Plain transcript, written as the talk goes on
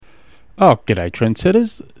Oh, g'day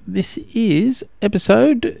trendsetters. This is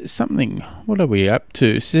episode something. What are we up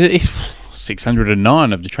to?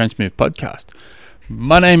 609 of the Trainsmove podcast.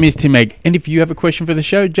 My name is Tim Egg, and if you have a question for the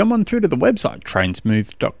show, jump on through to the website,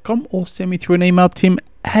 trainsmove.com, or send me through an email,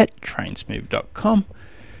 tim@trainsmove.com.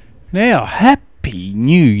 Now, happy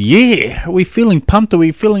New Year. Are we feeling pumped? Are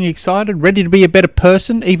we feeling excited? Ready to be a better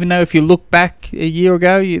person? Even though if you look back a year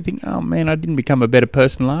ago, you think, oh man, I didn't become a better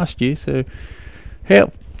person last year, so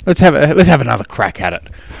hell. Let's have another crack at it.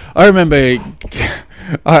 I remember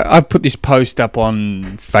I put this post up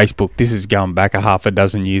on Facebook. This is going back a half a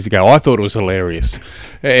dozen years ago. I thought it was hilarious,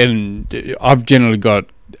 and I've generally got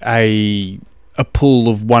a pool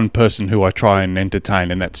of one person who I try and entertain,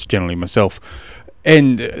 and that's generally myself.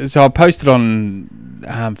 And so I posted on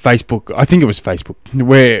Facebook. I think it was Facebook,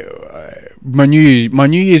 where my New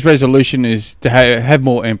Year's resolution is to have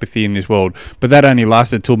more empathy in this world. But that only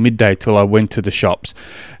lasted till midday, till I went to the shops,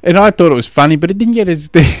 and I thought it was funny, but it didn't get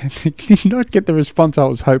did not get the response I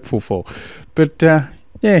was hopeful for. But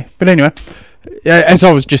yeah. But anyway, as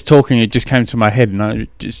I was just talking, it just came to my head, and I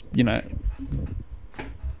just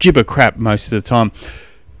gibber crap most of the time.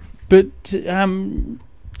 But I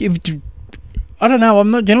don't know.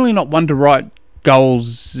 I'm generally not one to write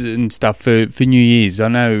goals and stuff for New Year's. I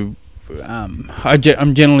know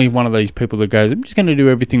I'm generally one of these people that goes, I'm just going to do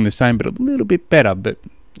everything the same, but a little bit better. But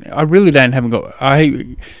I really haven't got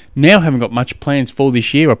much plans for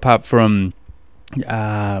this year apart from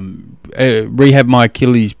rehab my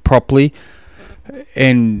Achilles properly,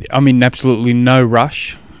 and I'm in absolutely no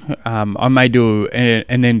rush. I may do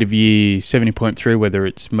an end of year 70.3, whether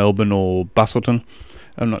it's Melbourne or Busselton.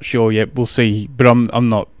 I'm not sure yet. We'll see. But I'm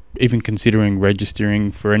not even considering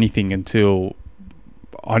registering for anything until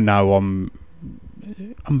I know I'm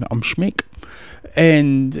schmick.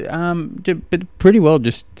 And but pretty well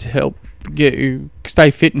just help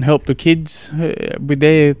stay fit and help the kids with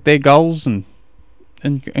their goals and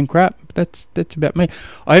crap. That's about me.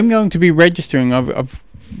 I am going to be registering. I've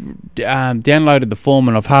downloaded the form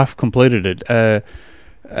and I've half completed it.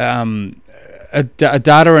 A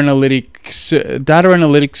data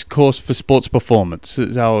analytics course for sports performance.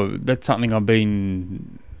 So that's something I've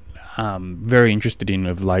been very interested in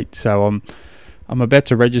of late. So I'm about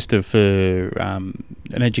to register for an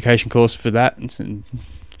education course for that, and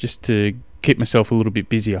just to keep myself a little bit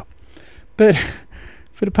busier. But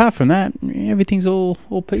apart from that, everything's all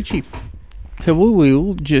peachy. So we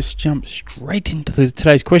will just jump straight into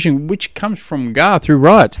today's question, which comes from Gar through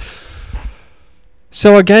Riots.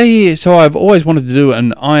 So I've always wanted to do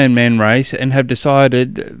an Ironman race and have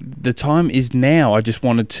decided the time is now. I just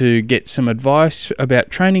wanted to get some advice about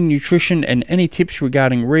training, nutrition, and any tips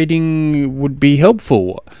regarding reading would be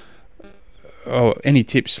helpful. Any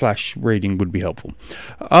tips / reading would be helpful.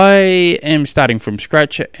 I am starting from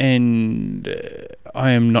scratch and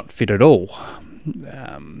I am not fit at all.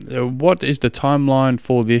 What is the timeline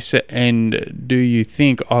for this, and do you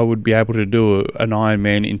think I would be able to do an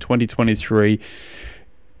Ironman in 2023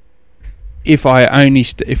 if I only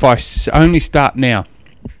start now?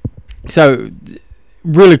 So,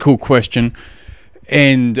 really cool question,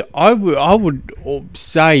 and I would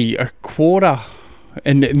say a quarter,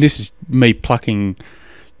 and this is me plucking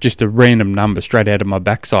just a random number straight out of my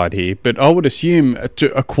backside here, but I would assume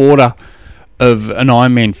a quarter of an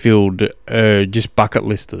Ironman field, just bucket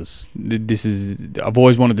listers. I've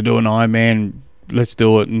always wanted to do an Ironman. Let's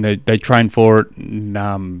do it, and they train for it.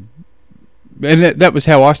 And that was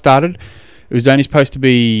how I started. It was only supposed to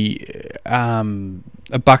be a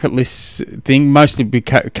bucket list thing. Mostly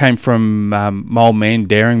came from my old man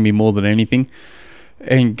daring me more than anything,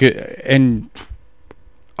 and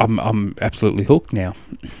I'm absolutely hooked now.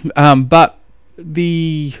 But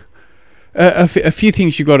a few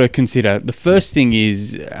things you've got to consider. The first thing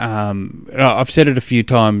is, I've said it a few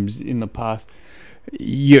times in the past,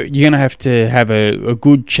 you're going to have a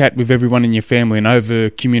good chat with everyone in your family and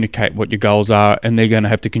over-communicate what your goals are, and they're going to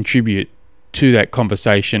have to contribute to that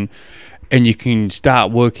conversation, and you can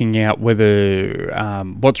start working out whether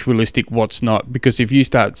what's realistic, what's not. Because if you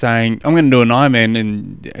start saying, I'm going to do an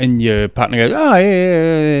Ironman, and your partner goes, oh,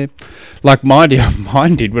 yeah, like mine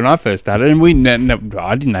did when I first started, and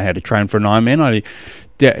I didn't know how to train for an Ironman.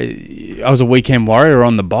 I was a weekend warrior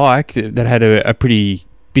on the bike that had a pretty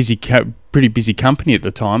busy company at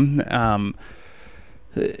the time,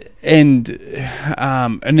 and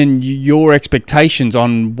then your expectations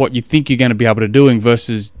on what you think you're going to be able to do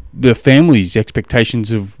versus the family's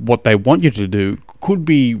expectations of what they want you to do could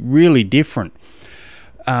be really different.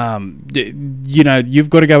 You've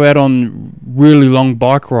got to go out on really long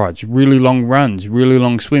bike rides, really long runs, really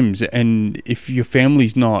long swims, and if your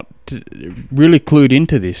family's not really clued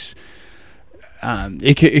into this,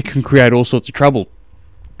 it can create all sorts of trouble.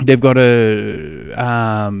 They've got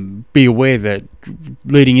to be aware that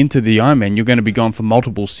leading into the Ironman, you're going to be gone for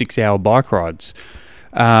multiple 6-hour bike rides.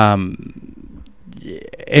 And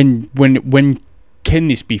when can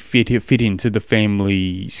this be fit into the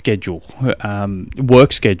family schedule,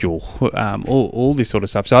 work schedule, all this sort of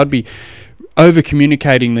stuff? So I'd be over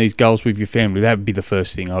communicating these goals with your family. That would be the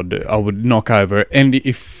first thing I would knock over. And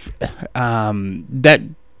if that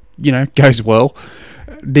goes well,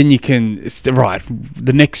 then you can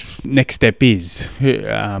the next step is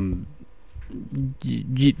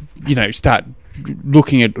start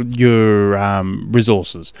looking at your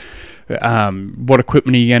resources. What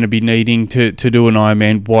equipment are you going to be needing to do an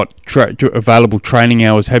Ironman? What available training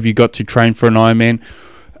hours have you got to train for an Ironman?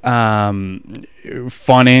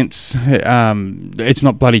 Finance. It's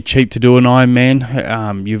not bloody cheap to do an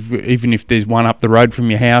Ironman. Even if there's one up the road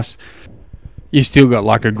from your house, you still got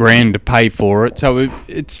like $1,000 to pay for it. So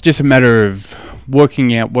it's just a matter of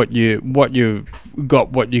working out what you've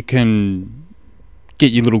got, what you can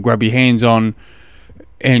get your little grubby hands on,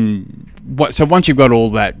 and so once you've got all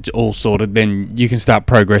that all sorted, then you can start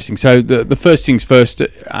progressing. So the first things first,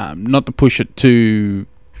 not to push it too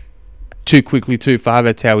quickly, too far.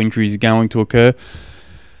 That's how injuries are going to occur.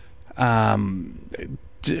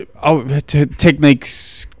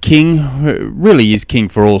 Technique's king, really is king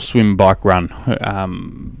for all swim, bike, run.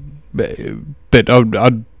 But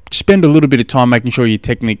I'd spend a little bit of time making sure your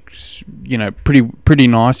technique's pretty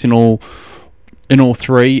nice in all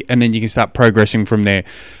three, and then you can start progressing from there.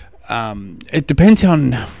 It depends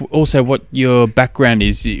on also what your background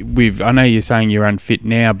is. I know you're saying you're unfit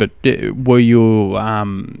now, but were you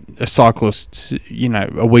a cyclist,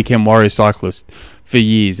 a weekend warrior cyclist for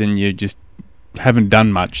years, and you just haven't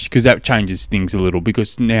done much? Because that changes things a little,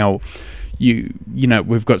 because now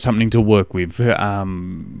we've got something to work with. Have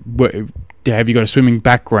you got a swimming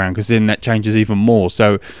background? Because then that changes even more.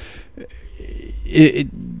 So it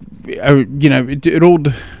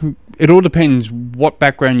all depends what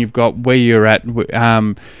background you've got, where you're at.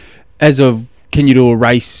 Can you do a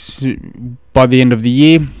race by the end of the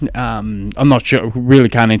year? I'm not sure. Really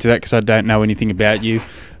can't answer that because I don't know anything about you.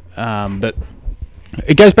 But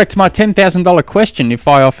it goes back to my $10,000 question. If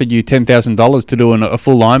I offered you $10,000 to do a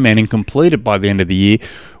full Ironman and complete it by the end of the year,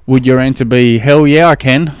 would your answer be, hell yeah, I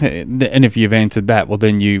can? And if you've answered that, well,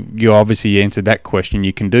 then you obviously answered that question.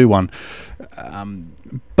 You can do one.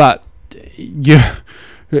 But you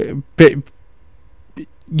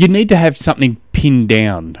need to have something pinned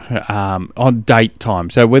down on date time.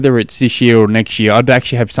 So whether it's this year or next year, I'd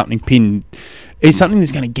actually have something pinned. It's something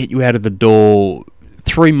that's going to get you out of the door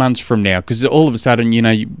 3 months from now, because all of a sudden,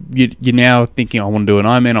 you're now thinking, I want to do an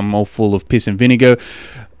Ironman, I'm all full of piss and vinegar.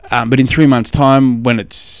 But in 3 months' time, when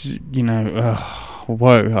it's,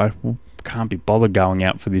 I can't be bothered going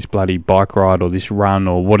out for this bloody bike ride or this run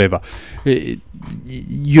or whatever,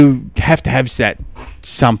 you have to have that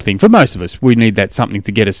something. For most of us, we need that something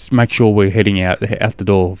to get us, make sure we're heading out the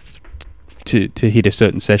door to hit a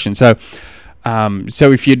certain session. So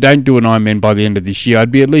if you don't do an Ironman by the end of this year,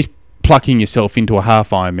 I'd be at least plucking yourself into a half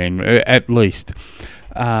Ironman, at least.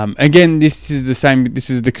 Again, this is the same. This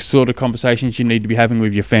is the sort of conversations you need to be having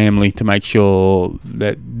with your family to make sure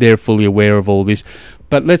that they're fully aware of all this.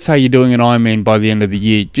 But let's say you're doing an Ironman by the end of the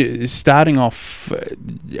year, starting off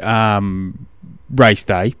race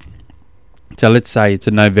day. So let's say it's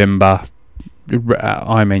a November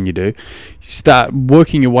Ironman you do. You start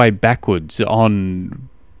working your way backwards on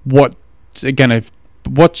what are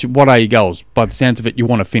your goals? By the sounds of it, you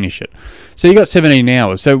want to finish it. So you got 17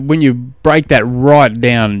 hours. So when you break that right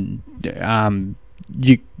down,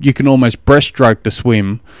 you can almost breaststroke the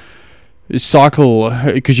swim, cycle,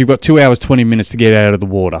 because you've got 2 hours 20 minutes to get out of the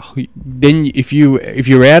water. Then if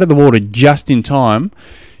you're out of the water just in time,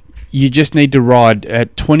 you just need to ride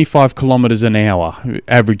at 25 kilometers an hour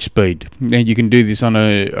average speed. And you can do this on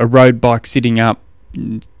a road bike sitting up.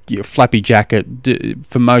 Your flappy jacket,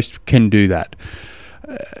 for most, can do that.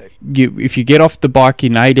 If you get off the bike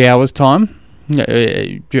in 8 hours time,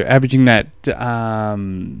 you're averaging that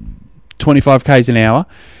 25 k's an hour,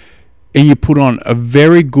 and you put on a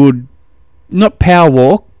very good, not power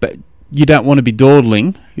walk, but you don't want to be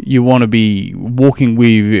dawdling. You want to be walking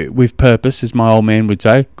with purpose, as my old man would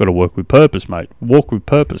say. Got to work with purpose, mate. Walk with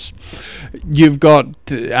purpose. You've got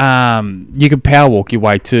you can power walk your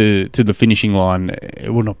way to the finishing line.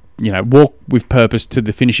 Well, not, walk with purpose to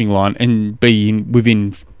the finishing line and be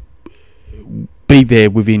there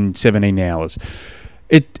within 17 hours.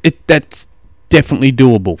 That's definitely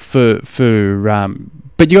doable for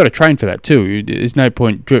but you got to train for that too. There's no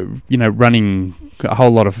point running a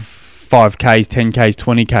whole lot of 5Ks, 10Ks,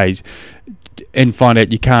 20Ks and find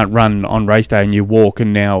out you can't run on race day and you walk,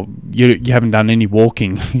 and now you haven't done any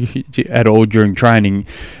walking at all during training,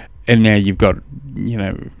 and now you've got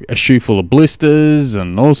a shoe full of blisters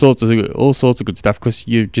and all sorts of good stuff because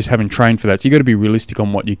you just haven't trained for that. So you got to be realistic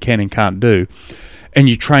on what you can and can't do, and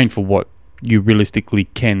you train for what you realistically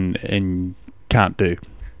can and can't do.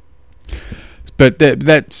 But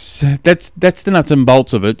that's the nuts and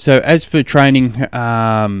bolts of it. So as for training,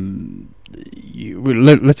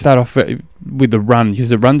 let's start off with the run, because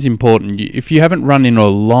the run's important. If you haven't run in a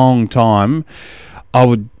long time, I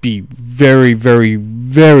would be very, very,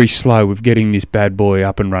 very slow with getting this bad boy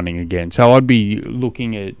up and running again. So I'd be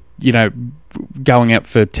looking at, going out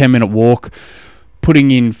for a 10-minute walk, putting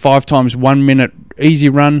in 5 times 1 minute easy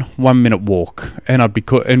run, 1 minute walk, and I'd be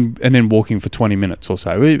and then walking for 20 minutes or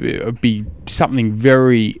so. It'd be something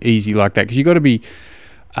very easy like that, because you got to be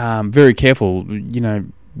very careful.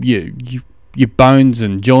 Your bones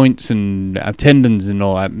and joints and tendons and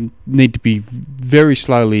all that need to be very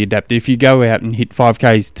slowly adapted. If you go out and hit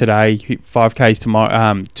 5Ks today, hit 5Ks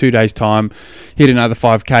tomorrow, 2 days time, hit another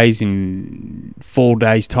 5Ks in 4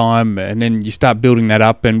 days time, and then you start building that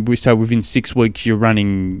up, and so within 6 weeks you're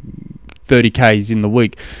running 30Ks in the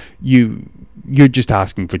week, you're just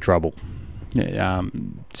asking for trouble.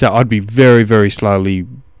 So I'd be very, very slowly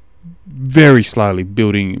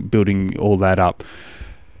building all that up.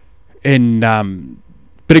 And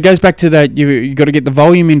but it goes back to that you got to get the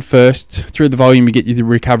volume in first. Through the volume, you get the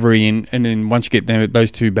recovery in, and then once you get those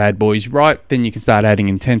two bad boys right, then you can start adding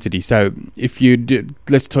intensity. So if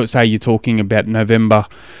say you're talking about November,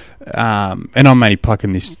 and I'm only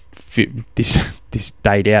plucking this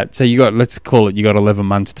date out. So let's call it, you got 11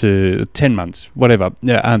 months to 10 months, whatever,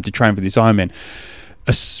 to train for this Ironman.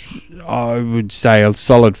 I would say a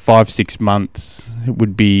solid 5-6 months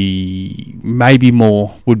would be, maybe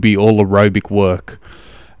more, would be all aerobic work.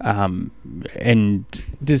 And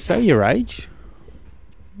does it say your age?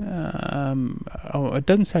 It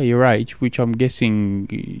doesn't say your age, which I'm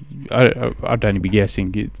guessing, I'd only be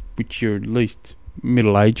guessing, which you're at least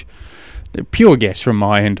middle age. Pure guess from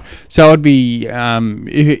my end. So I'd be,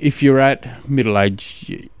 if you're at middle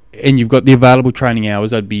age and you've got the available training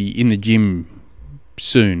hours, I'd be in the gym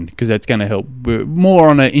soon, because that's going to help. More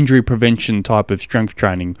on an injury prevention type of strength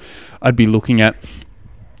training I'd be looking at.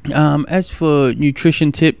 As for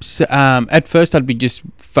nutrition tips, at first I'd be just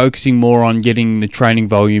focusing more on getting the training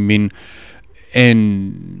volume in,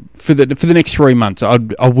 and for the next 3 months I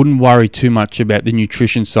wouldn't worry too much about the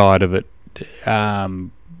nutrition side of it. I'd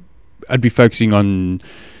be focusing on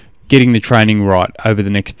getting the training right over the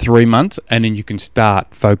next 3 months, and then you can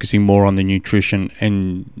start focusing more on the nutrition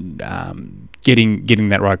and getting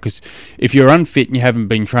that right. Because if you're unfit and you haven't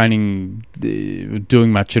been training,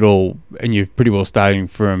 doing much at all, and you're pretty well starting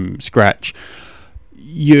from scratch,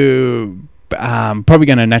 you're probably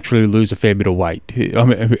going to naturally lose a fair bit of weight.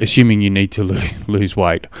 I'm assuming you need to lose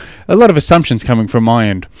weight. A lot of assumptions coming from my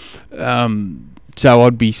end. So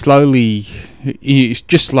I'd be slowly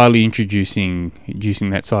introducing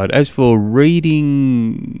that side. As for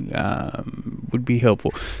reading, would be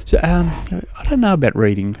helpful. So I don't know about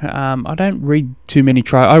reading. I don't read too many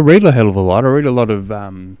I read a hell of a lot. I read a lot of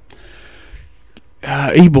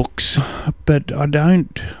ebooks, but I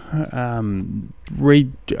don't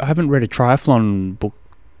read. I haven't read a triathlon book.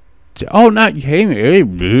 Oh no!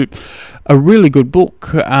 A really good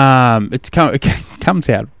book. It comes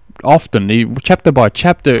out often, chapter by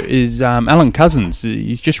chapter, is Alan Couzens.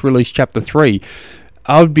 He's just released chapter 3.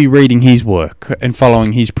 I would be reading his work and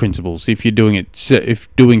following his principles. If you're doing it,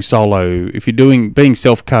 if doing solo, if you're being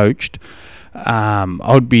self-coached,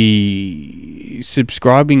 I would be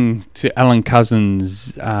subscribing to Alan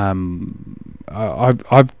Couzens.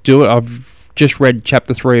 I've just read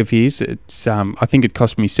chapter 3 of his. It's I think it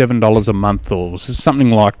cost me $7 a month or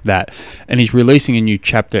something like that, and he's releasing a new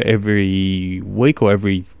chapter every week or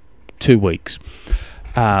every 2 weeks.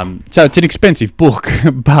 So it's an expensive book,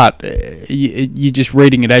 but you're just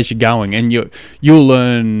reading it as you're going, and you'll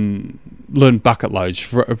learn bucket loads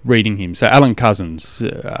for reading him. So Alan Couzens,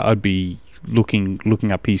 I'd be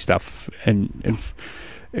looking up his stuff and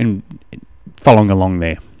following along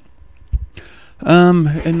there.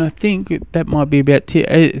 And I think that might be about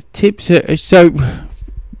tips. So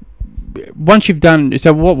once you've done,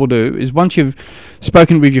 so what we'll do is, once you've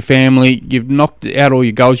spoken with your family, you've knocked out all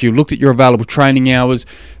your goals, you've looked at your available training hours,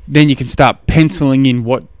 then you can start penciling in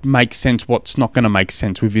what makes sense, what's not going to make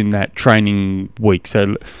sense within that training week.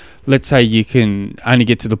 So let's say you can only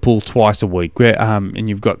get to the pool twice a week, and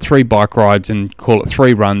you've got 3 bike rides and call it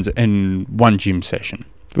 3 runs and 1 gym session.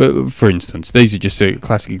 For instance, these are just a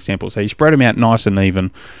classic example. So you spread them out nice and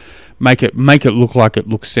even, make it look like it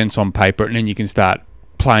looks sense on paper, and then you can start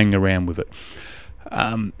playing around with it.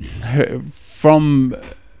 From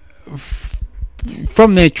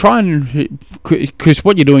there, try and, because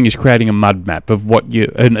what you're doing is creating a mud map of what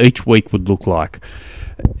each week would look like,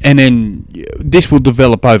 and then this will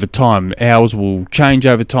develop over time. Hours will change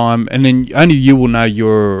over time, and then only you will know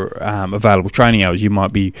your available training hours. You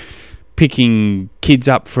might be picking kids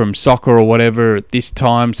up from soccer or whatever at this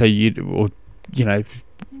time, so a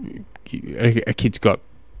kid's got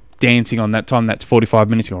dancing on that time. That's 45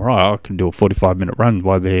 minutes. You go, right, I can do a 45-minute run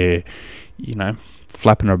while they're,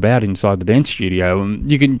 flapping about inside the dance studio. And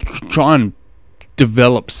you can try and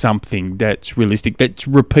develop something that's realistic, that's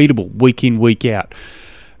repeatable week in, week out,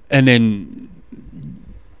 and then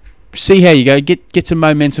see how you go. Get some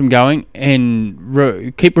momentum going,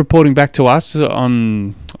 and keep reporting back to us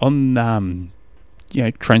on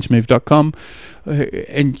trainsmove.com,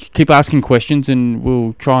 and keep asking questions, and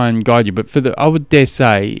we'll try and guide you. But I would dare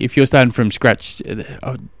say, if you're starting from scratch,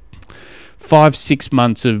 5-6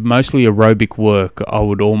 months of mostly aerobic work, I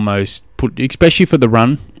would almost put, especially for the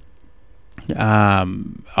run, I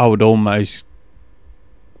would almost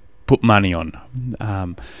put money on.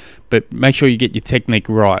 But make sure you get your technique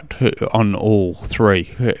right on all three,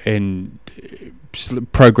 and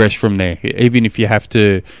progress from there. Even if you have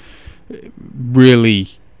to really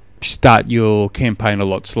start your campaign a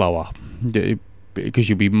lot slower, because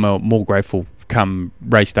you'll be more grateful come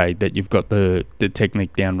race day that you've got the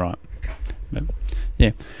technique down right. But,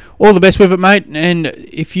 yeah, all the best with it, mate. And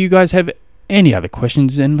if you guys have any other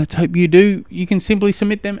questions, and let's hope you do, you can simply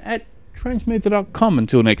submit them at trainsmoother.com.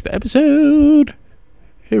 Until next episode,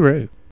 hooroo.